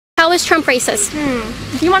How is Trump racist?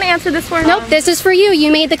 Do you want to answer this for me? Nope, this is for you. You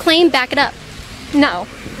made the claim, back it up. No.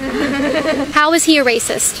 How is he a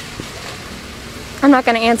racist? I'm not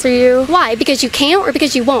going to answer you. Why? Because you can't or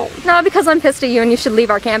because you won't? No, because I'm pissed at you and you should leave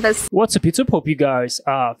our campus. What's up YouTube? Hope you guys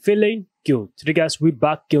are feeling good. Today guys, we're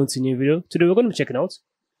back again with a new video. Today we're going to be checking out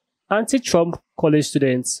anti-Trump college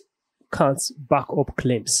students can't back up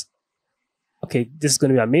claims. Okay, this is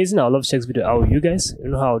going to be amazing. I love to check this video out with you guys.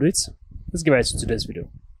 You know how I'll do it. Let's get right into today's video.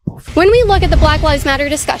 When we look at the Black Lives Matter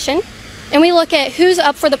discussion and we look at who's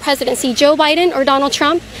up for the presidency, Joe Biden or Donald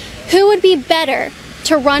Trump, who would be better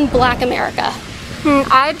to run Black America?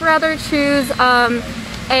 I'd rather choose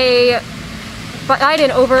a Biden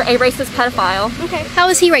over a racist pedophile. Okay. How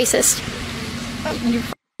is he racist? You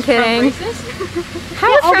kidding?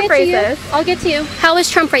 How is Trump racist? I'll get to you. How is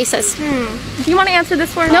Trump racist? Do you want to answer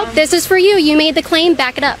this for me? Nope, this is for you. You made the claim,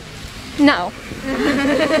 back it up. No.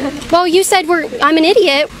 Well, you said I'm an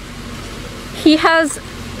idiot. He has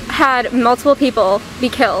had multiple people be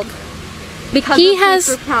killed because of police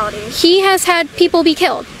brutality. He has had people be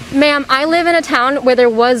killed. Ma'am, I live in a town where there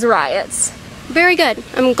was riots. Very good.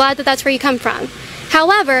 I'm glad that that's where you come from.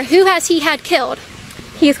 However, who has he had killed?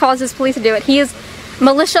 He's caused his police to do it. He has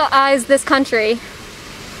militia-ized this country.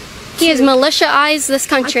 He has militia-ized this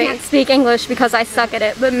country. I can't speak English because I suck at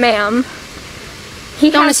it, but ma'am,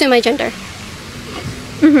 don't assume my gender.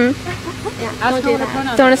 Yeah, don't do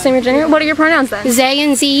that. Don't assume your gender. What are your pronouns then? They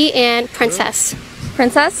and Z and princess.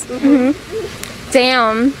 Princess?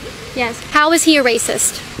 Damn. Yes. How is he a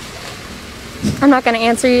racist? I'm not going to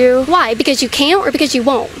answer you. Why? Because you can't or because you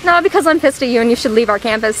won't? No, because I'm pissed at you and you should leave our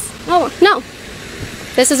campus. Oh, no.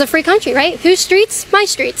 This is a free country, right? Whose streets? My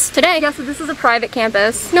streets. Today. Yeah, so this is a private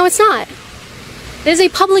campus. No, it's not. It is a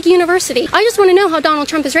public university. I just want to know how Donald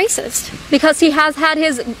Trump is racist. Because he has had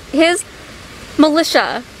his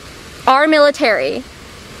militia, our military,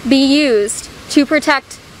 be used to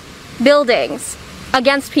protect buildings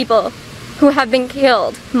against people who have been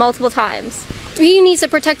killed multiple times. He needs to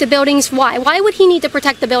protect the buildings. Why? Why would he need to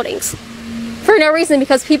protect the buildings? For no reason,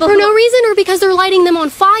 because people For no reason, or because they're lighting them on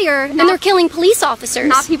fire and they're killing police officers?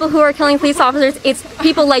 Not people who are killing police officers, it's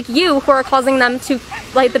people like you who are causing them to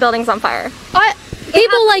light the buildings on fire.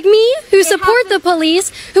 People like me who support the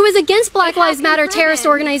police, who is against Black Lives Matter terrorist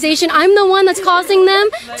organization, I'm the one that's causing them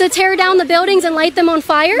to tear down the buildings and light them on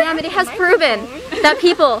fire? Yeah, but it has proven that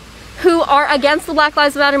people who are against the Black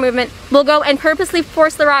Lives Matter movement will go and purposely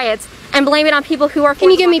force the riots and blame it on people who are. Can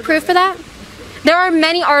you give me proof for that? There are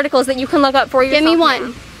many articles that you can look up for yourself. Give me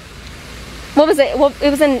one. What was it? Well, it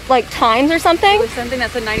was in like Times or something? It was something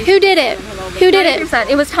that said 90%. Who did it? Who did it? 90%.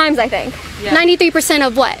 It was Times, I think. Yeah. 93%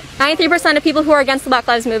 of what? 93% of people who are against the Black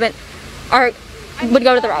Lives movement would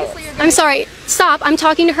go to the riots. I'm sorry. Stop. I'm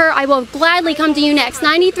talking to her. I will gladly come to you next.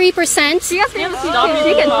 93%. She has to she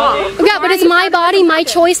can talk. Yeah, but it's my body, my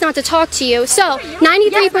choice not to talk to you. So,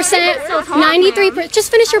 93%, 93%,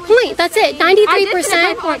 just finish your point. That's it.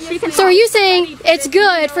 93%. So are you saying it's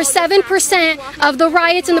good for 7% of the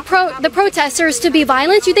riots and the protesters to be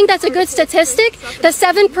violent? You think that's a good statistic? That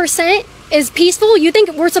 7% is peaceful? You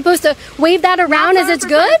think we're supposed to wave that around as it's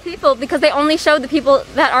good? People, because they only show the people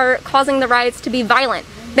that are causing the riots to be violent.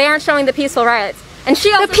 They aren't showing the peaceful riots. And she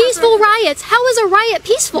also the peaceful riots. How is a riot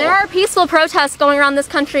peaceful? There are peaceful protests going around this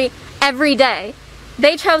country every day.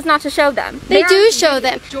 They chose not to show them. They do show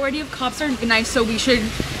them. The majority of cops are nice, so we should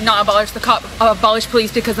not abolish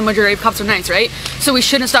police because the majority of cops are nice, right? So we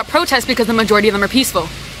shouldn't stop protests because the majority of them are peaceful.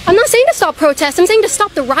 I'm not saying to stop protests. I'm saying to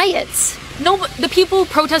stop the riots. No, but the people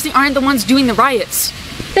protesting aren't the ones doing the riots.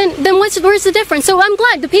 Then where's the difference? So I'm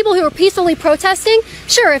glad the people who are peacefully protesting,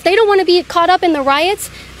 sure, if they don't want to be caught up in the riots,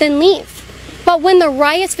 then leave. But when the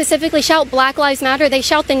riots specifically shout Black Lives Matter, they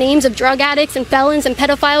shout the names of drug addicts and felons and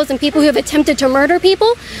pedophiles and people who have attempted to murder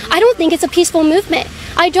people, I don't think it's a peaceful movement.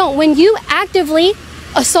 I don't. When you actively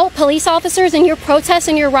assault police officers in your protests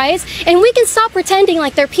and your riots, and we can stop pretending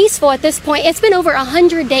like they're peaceful at this point. It's been over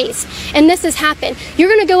 100 days and this has happened. You're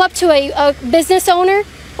going to go up to a business owner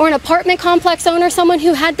or an apartment complex owner, someone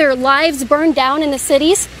who had their lives burned down in the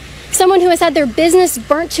cities, someone who has had their business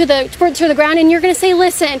burnt to the ground, and you're going to say,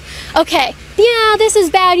 listen, okay, yeah, this is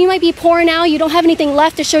bad, you might be poor now, you don't have anything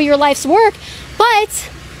left to show your life's work, but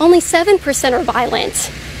only 7% are violent.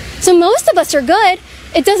 So most of us are good.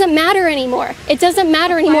 It doesn't matter anymore. It doesn't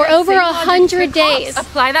matter anymore. Over 100 days.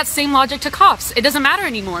 Apply that same logic to cops. It doesn't matter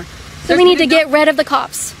anymore. So we need to get rid of the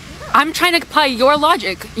cops. I'm trying to apply your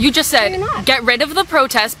logic. You just said, you're not. get rid of the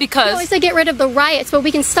protests because... No, I said get rid of the riots, but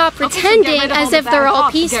we can stop Okay, so pretending get rid of all as the if bad they're all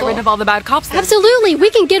cops. peaceful. Get rid of all the bad cops then. Absolutely, we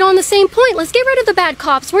can get on the same point. Let's get rid of the bad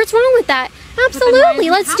cops. What's wrong with that? But then why Absolutely,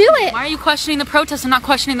 is it let's do happening? it. Why are you questioning the protests and not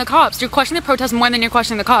questioning the cops? You're questioning the protests more than you're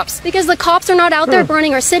questioning the cops. Because the cops are not out there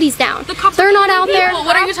burning our cities down. The cops They're are not killing out there. people.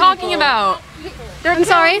 What are you talking about? I'm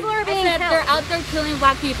sorry? They're out there killing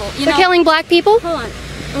black people. They're killing black people? Hold on.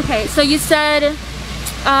 Okay, so you said,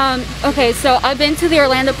 okay, so I've been to the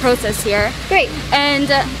Orlando protest here. Great.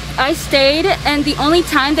 And I stayed, and the only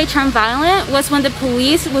time they turned violent was when the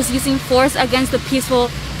police was using force against the peaceful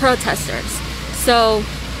protesters. So,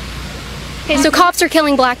 Okay, so cops are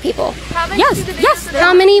killing black people. yes.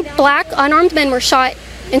 How many black unarmed men were shot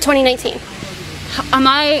in 2019? Am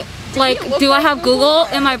I, like, do I have Google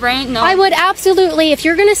in my brain? No. I would absolutely, if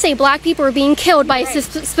you're going to say black people are being killed by a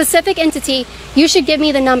specific entity, you should give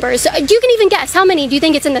me the numbers. You can even guess. How many? Do you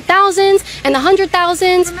think it's in the thousands and the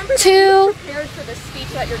 100,000s? Two? Prepared for the speech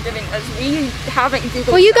that you're giving us. We haven't Googled.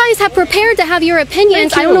 Well, you guys have prepared to have your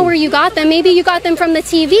opinions. I don't know where you got them. Maybe you got them from the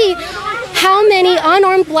TV. How many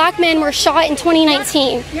unarmed black men were shot in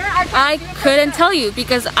 2019? I couldn't tell you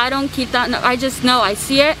because I don't keep that. I just know I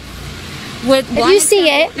see it with If you see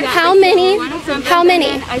it, how many? How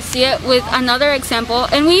many? I see it with another example,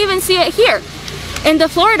 and we even see it here in the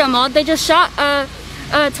Florida mall. They just shot a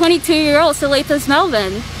 22-year-old Salathis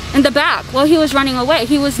Melvin in the back while he was running away.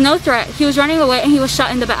 He was no threat. He was running away and he was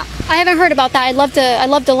shot in the back. I haven't heard about that. I'd love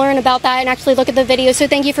to learn about that and actually look at the video. So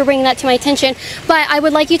thank you for bringing that to my attention. But I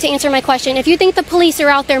would like you to answer my question. If you think the police are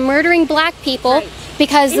out there murdering black people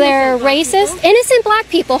because they're racist, innocent black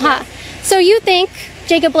people, huh? So you think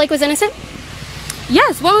Jacob Blake was innocent?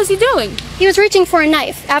 Yes. What was he doing? He was reaching for a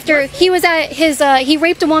knife after he was at his. He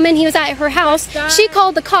raped a woman. He was at her house. She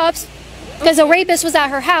called the cops because a rapist was at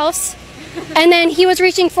her house. And then he was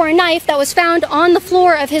reaching for a knife that was found on the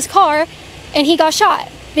floor of his car, and he got shot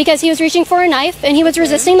because he was reaching for a knife and he was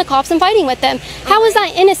resisting the cops and fighting with them. How is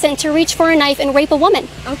that innocent to reach for a knife and rape a woman?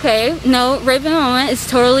 Okay, no, raping a woman is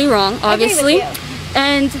totally wrong, obviously.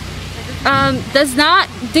 And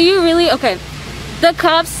do you really, okay, the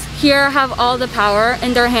cops here have all the power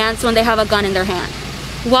in their hands when they have a gun in their hand.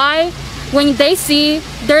 Why? When they see,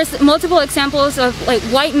 there's multiple examples of like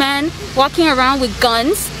white men walking around with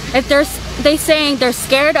guns. If they saying they're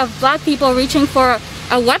scared of black people reaching for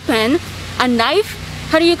a weapon, a knife,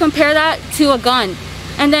 how do you compare that to a gun?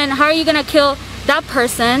 And then how are you gonna kill that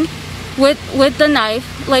person with the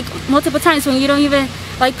knife like multiple times when you don't even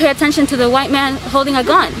like pay attention to the white man holding a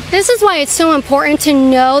gun? This is why it's so important to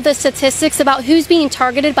know the statistics about who's being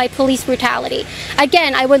targeted by police brutality.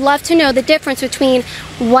 Again, I would love to know the difference between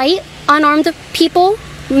white unarmed people,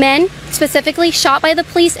 men specifically, shot by the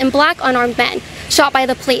police, and black unarmed men shot by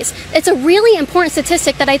the police. It's a really important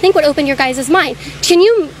statistic that I think would open your guys' mind. Do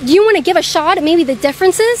you want to give a shot at maybe the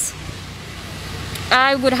differences?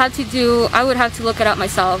 I would have to look it up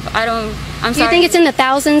myself. I'm sorry. Do you think it's in the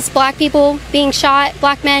thousands, black people being shot,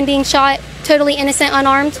 black men being shot, totally innocent,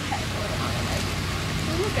 unarmed?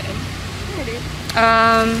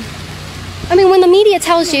 I mean, when the media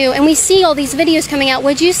tells you, and we see all these videos coming out,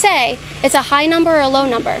 would you say it's a high number or a low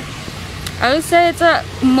number? I would say it's a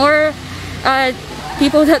more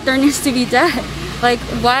people that there needs to be dead. Like,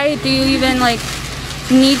 why do you even like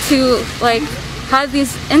need to like have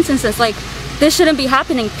these instances? Like, this shouldn't be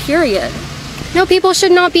happening, period. No, people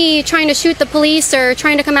should not be trying to shoot the police or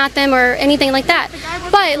trying to come at them or anything like that.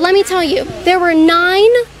 But let me tell you, there were 9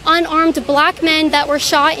 unarmed black men that were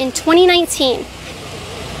shot in 2019.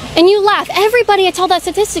 And you laugh. Everybody I tell that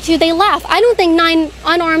statistic to, they laugh. I don't think 9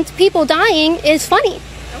 unarmed people dying is funny.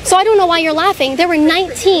 So I don't know why you're laughing. There were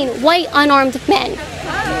 19 white unarmed men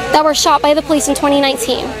that were shot by the police in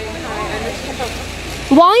 2019.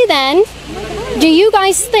 Why then do you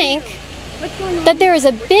guys think that there is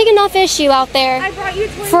a big enough issue out there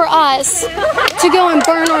for us to go and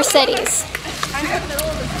burn our cities?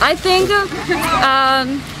 I think,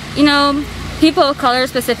 you know, people of color,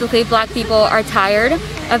 specifically black people, are tired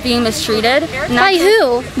of being mistreated. By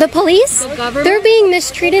who? The police? The government. They're being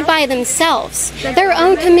mistreated by themselves. Their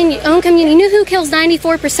own community. You know who kills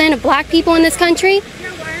 94% of black people in this country?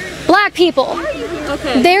 Black people.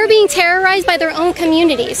 Okay. They're being terrorized by their own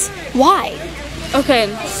communities. Why? Okay,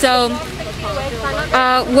 so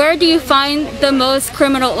where do you find the most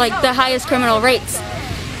criminal, like the highest criminal rates?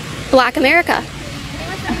 Black America.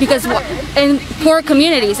 Because in poor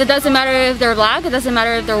communities, it doesn't matter if they're black, it doesn't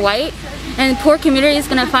matter if they're white, and poor communities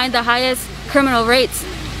gonna find the highest criminal rates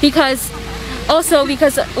because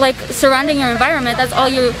like surrounding your environment, that's all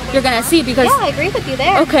you're gonna see. Because Yeah, I agree with you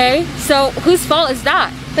there. okay, so whose fault is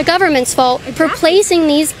that? the government's fault for placing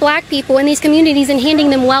these black people in these communities and handing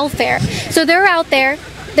them welfare. So they're out there.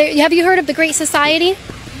 Have you heard of the Great Society?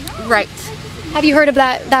 Right. Have you heard of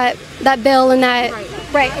that bill and that?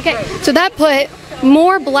 Right. Okay. Right. So that put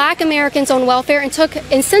more black Americans on welfare and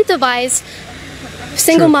incentivized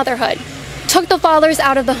single motherhood. Took the fathers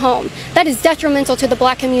out of the home. That is detrimental to the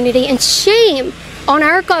black community, and shame on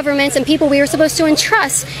our governments and people we are supposed to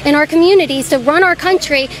entrust in our communities to run our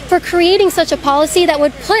country for creating such a policy that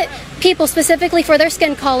would put people, specifically for their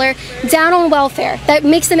skin color, down on welfare. That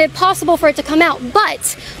makes it impossible for it to come out. But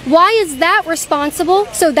why is that responsible?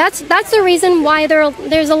 So that's the reason why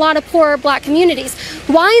there's a lot of poor black communities.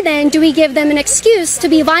 Why then do we give them an excuse to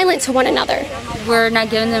be violent to one another? We're not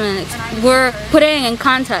giving them we're putting it in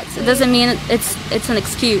context. It doesn't mean it's an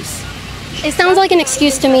excuse. It sounds like an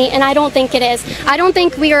excuse to me, and I don't think it is. I don't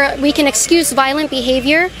think we can excuse violent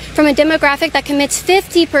behavior from a demographic that commits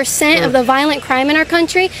 50% of the violent crime in our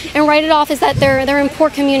country and write it off as that they're in poor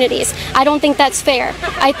communities. I don't think that's fair.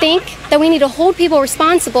 I think that we need to hold people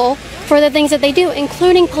responsible for the things that they do,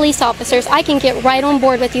 including police officers. I can get right on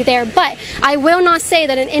board with you there, but I will not say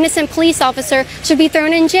that an innocent police officer should be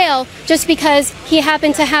thrown in jail just because he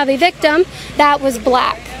happened to have a victim that was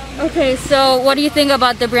black. Okay, so what do you think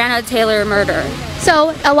about the Breonna Taylor murder?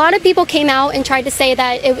 So a lot of people came out and tried to say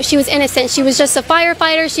that she was innocent. She was just a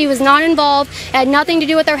firefighter. She was not involved. It had nothing to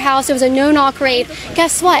do with their house. It was a no-knock raid.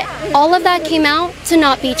 Guess what? All of that came out to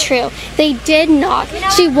not be true. They did knock.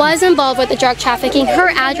 She was involved with the drug trafficking. Her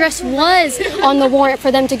address was on the warrant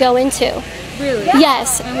for them to go into. Really?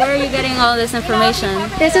 Yes. And where are you getting all this information?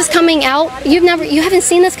 This is coming out. You haven't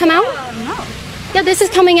seen this come out? No. Yeah, this is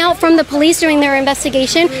coming out from the police doing their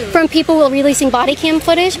investigation, from people releasing body cam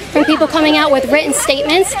footage, from people coming out with written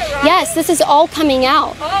statements. Yes, this is all coming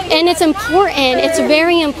out. And it's important, it's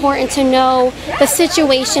very important to know the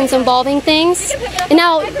situations involving things.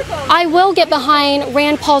 Now, I will get behind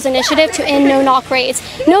Rand Paul's initiative to end no-knock raids.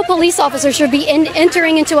 No police officer should be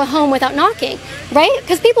entering into a home without knocking, right?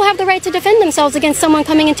 Because people have the right to defend themselves against someone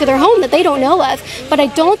coming into their home that they don't know of. But I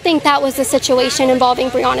don't think that was the situation involving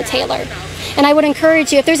Breonna Taylor. And I would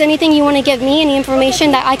encourage you, if there's anything you want to give me, any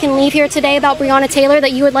information that I can leave here today about Breonna Taylor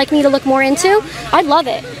that you would like me to look more into, I'd love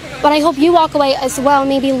it. But I hope you walk away as well,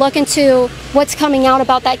 maybe look into what's coming out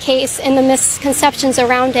about that case and the misconceptions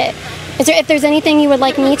around it. If there's anything you would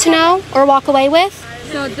like me to know or walk away with,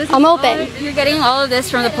 so I'm open. You're getting all of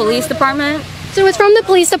this from the police department? So it's from the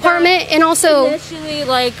police department, and also initially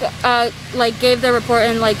gave the report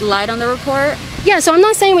and lied on the report. Yeah, so I'm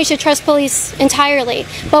not saying we should trust police entirely,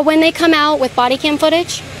 but when they come out with body cam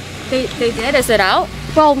footage, they did. Is it out?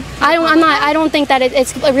 Well, I don't think that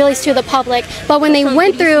it's released to the public. But when they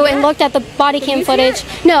went through and looked at the body cam footage,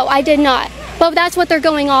 no, I did not. But that's what they're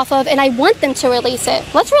going off of, and I want them to release it.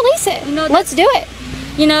 Let's release it. Let's do it.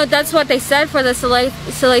 You know, that's what they said for the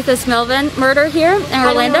Salathis Melvin murder here in Orlando.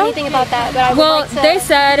 I don't know anything about that, but I would like to... they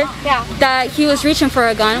said that he was reaching for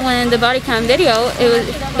a gun when in the body cam video,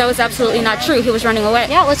 that was absolutely not true. He was running away.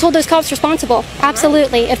 Yeah, let's hold those cops responsible.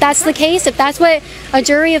 Absolutely. If that's the case, if that's what a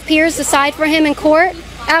jury of peers decide for him in court,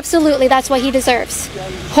 absolutely, that's what he deserves.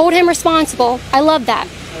 Hold him responsible. I love that.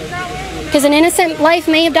 Because an innocent life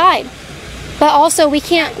may have died. But also, we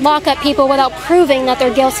can't lock up people without proving that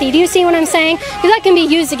they're guilty. Do you see what I'm saying? Because that can be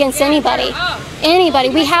used against anybody. Anybody.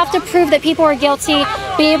 We have to prove that people are guilty,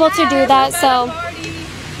 be able to do that. So,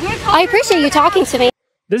 I appreciate you talking to me.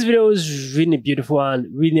 This video is really beautiful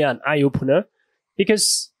and really an eye-opener,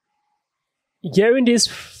 because hearing this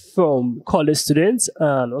from college students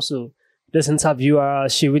and also this interviewer,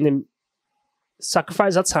 she really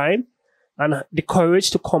sacrificed her time and the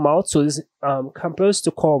courage to come out to this campus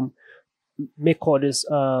to come make all this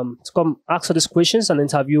to come ask all these questions and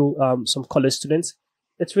interview some college students.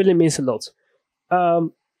 It really means a lot.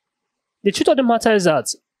 The truth of the matter is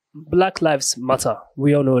that Black lives matter.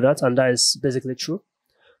 We all know that, and that is basically true.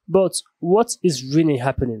 But what is really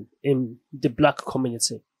happening in the Black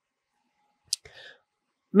community?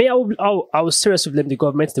 I will seriously blame the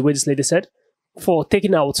government, the way this lady said, for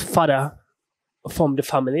taking out father from the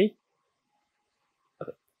family.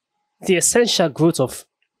 The essential growth of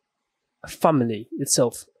family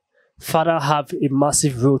itself, father have a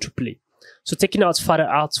massive role to play. So taking out father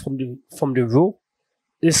out from the role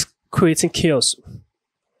is creating chaos.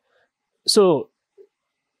 So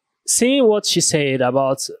seeing what she said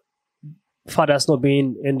about fathers not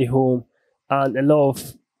being in the home and a lot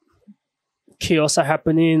of chaos are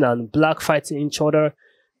happening and Black fighting each other,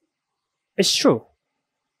 it's true.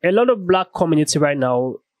 A lot of Black community right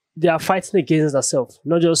now, they are fighting against themselves,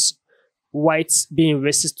 not just whites being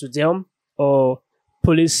racist to them or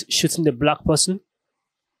police shooting the Black person.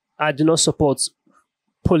 I do not support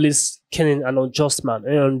police killing an unjust man,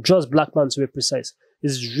 an unjust black man to be precise,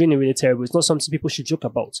 is really, really terrible. It's not something people should joke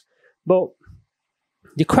about. But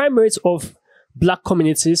the crime rate of black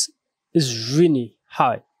communities is really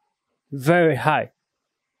high, very high.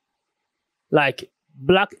 Like,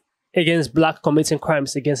 black against black committing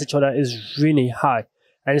crimes against each other is really high,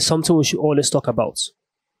 and it's something we should always talk about.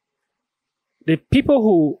 The people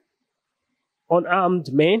who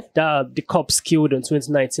unarmed men that the cops killed in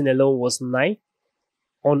 2019 alone was 9.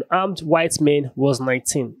 Unarmed white men was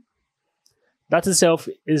 19. That itself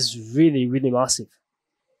is really, really massive.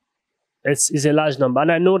 It's a large number.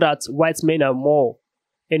 And I know that white men are more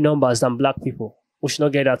in numbers than black people. We should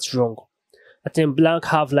not get that wrong. I think black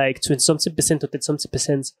have like 20-something% to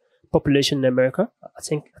 30-something% population in America. I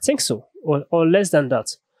think so. Or less than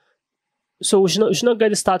that. So we should not get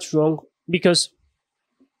the stats wrong, because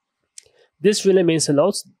this really means a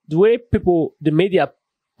lot. The way the media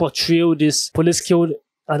portray this police killed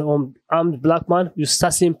an unarmed black man, you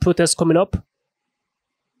start seeing protests coming up.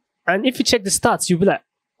 And if you check the stats, you'll be like,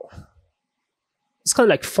 it's kind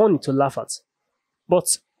of like funny to laugh at.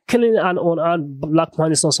 But killing an unarmed black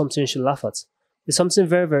man is not something you should laugh at. It's something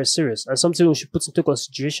very, very serious, and something we should put into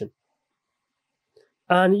consideration.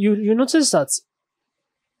 And you notice that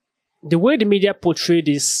the way the media portray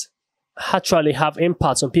this actually have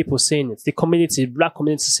impact on people saying it, the community, black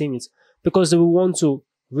community saying it, because they will want to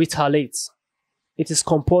retaliate. It is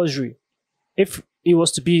compulsory. If it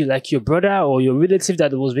was to be like your brother or your relative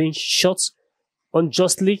that was being shot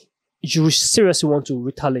unjustly, you seriously want to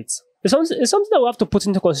retaliate. It's something that we have to put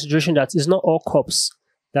into consideration, that it's not all cops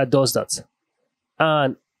that does that.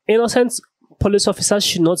 And innocent police officers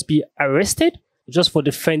should not be arrested just for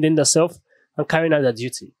defending themselves and carrying out their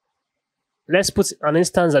duty. Let's put an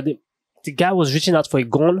instance that the guy was reaching out for a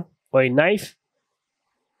gun or a knife.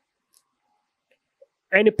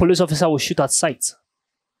 Any police officer will shoot at sight.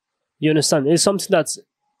 You understand? It's something that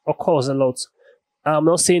occurs a lot. I'm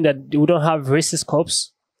not saying that we don't have racist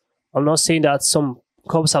cops. I'm not saying that some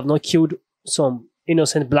cops have not killed some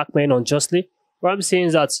innocent black men unjustly. What I'm saying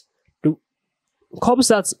is that the cops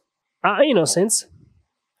that are innocent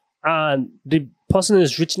and the person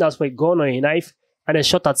is reaching out for a gun or a knife and a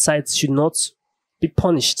shot at sight should not be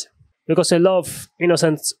punished. Because a lot of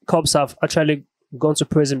innocent cops have actually gone to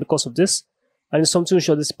prison because of this. And it's something we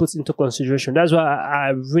should put into consideration. That's why I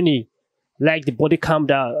really like the body cam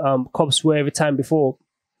that cops wear every time before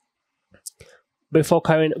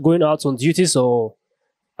going out on duties or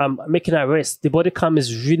making an arrest. The body cam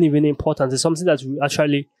is really, really important. It's something that will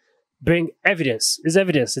actually bring evidence. It's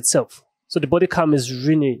evidence itself. So the body cam is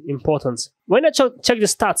really important. When I check the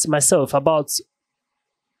stats myself about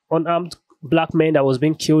unarmed black men that was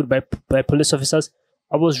being killed by police officers,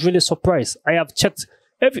 I was really surprised. I have checked.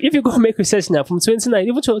 If you go make research now from 2019,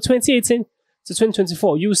 even to 2018 to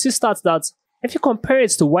 2024, you will see stats that if you compare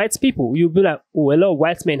it to white people, you'll be like, oh, a lot of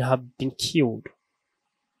white men have been killed.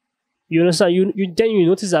 You understand? Then you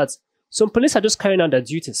notice that some police are just carrying out their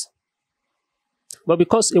duties. But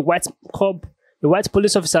because a white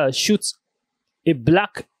police officer shoots a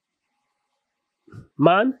black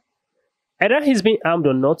man, either he's being armed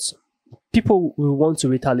or not, people will want to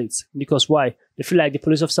retaliate. Because why? They feel like the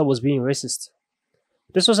police officer was being racist.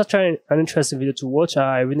 This was actually an interesting video to watch.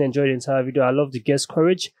 I really enjoyed the entire video. I love the guest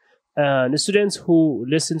courage. The students who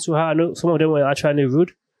listened to her, I know some of them were actually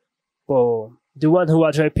rude, but the one who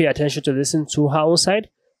actually pay attention to listen to her own side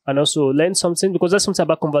and also learn something, because that's something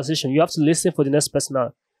about conversation. You have to listen for the next person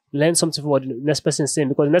and learn something for what the next person is saying,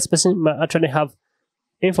 because the next person might actually have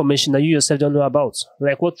information that you yourself don't know about,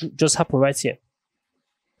 like what just happened right here.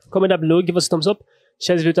 Comment down below, give us a thumbs up,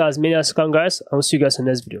 share this video to as many as you can, guys, and we'll see you guys in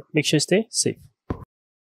the next video. Make sure you stay safe.